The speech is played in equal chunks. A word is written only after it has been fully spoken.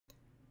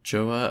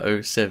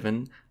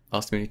Joa07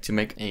 asked me to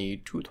make a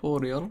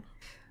tutorial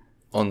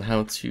on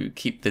how to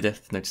keep the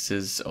death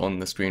notices on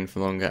the screen for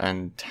longer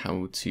and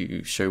how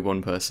to show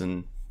one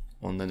person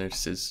on the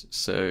notices.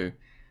 So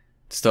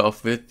to start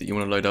off with, you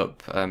want to load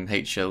up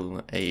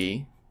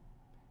HLAE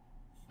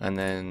and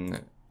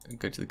then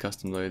go to the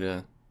custom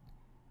loader,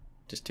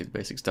 just do the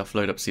basic stuff,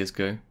 load up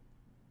CSGO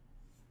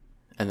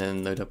and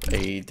then load up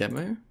a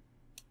demo,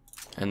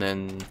 and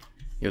then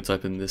you'll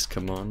type in this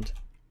command.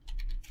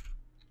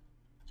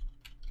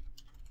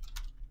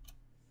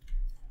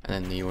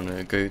 And then you want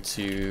to go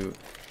to,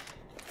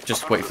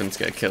 just wait for them to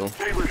get a kill,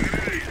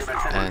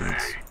 and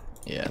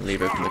yeah,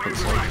 leave open the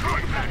console.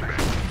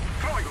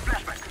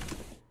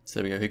 So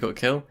there we go, he got a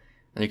kill,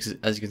 and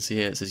as you can see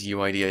here it says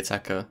UID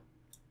attacker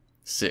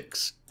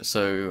 6,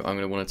 so I'm going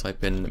to want to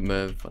type in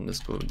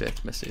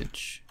Smurf_death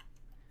message,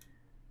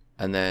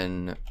 and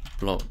then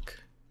block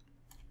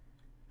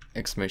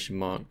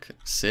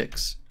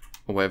 !6,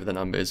 or whatever the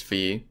number is for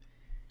you,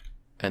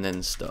 and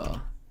then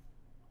star.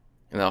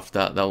 And after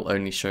that, they'll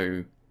only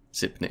show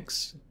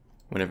Zipniks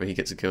whenever he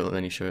gets a kill, and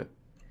then you show it.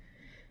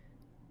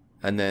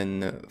 And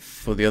then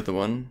for the other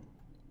one,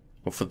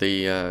 or for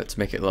the to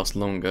make it last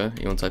longer,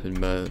 you want to type in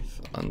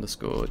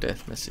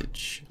Smurf_death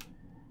message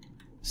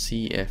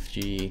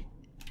CFG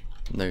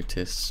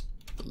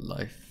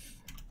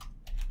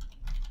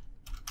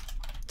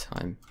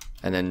noticeLifeTime,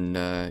 and then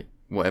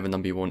whatever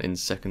number you want in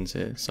seconds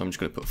here. So I'm just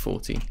going to put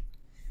 40.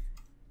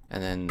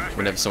 And then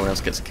whenever someone else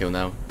gets a kill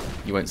now,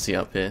 you won't see it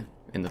up here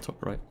in the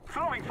top right.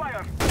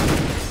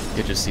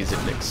 You'll just see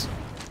Zipniks.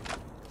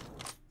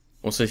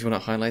 Also, if you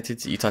want it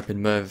highlighted, you type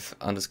in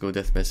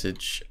Smurf_death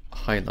message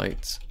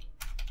highlightId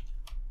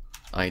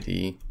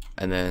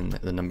and then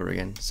the number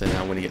again. So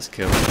now when he gets a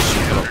kill, it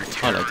should come up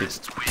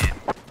highlighted.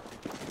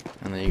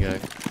 And there you go.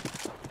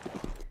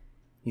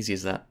 Easy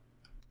as that.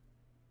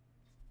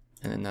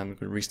 And then now I'm going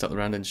to restart the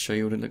round and show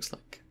you what it looks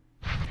like.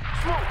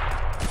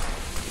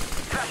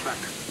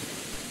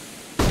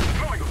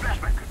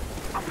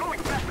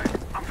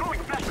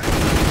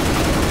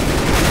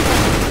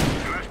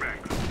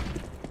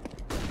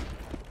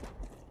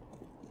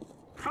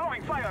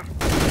 Fire!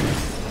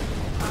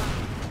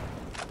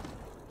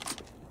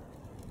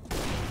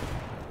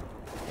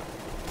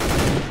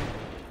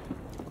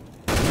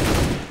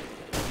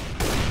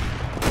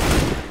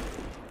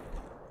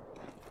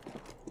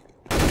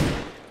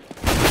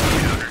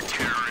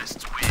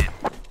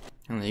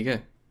 And there you go.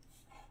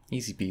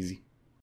 Easy peasy.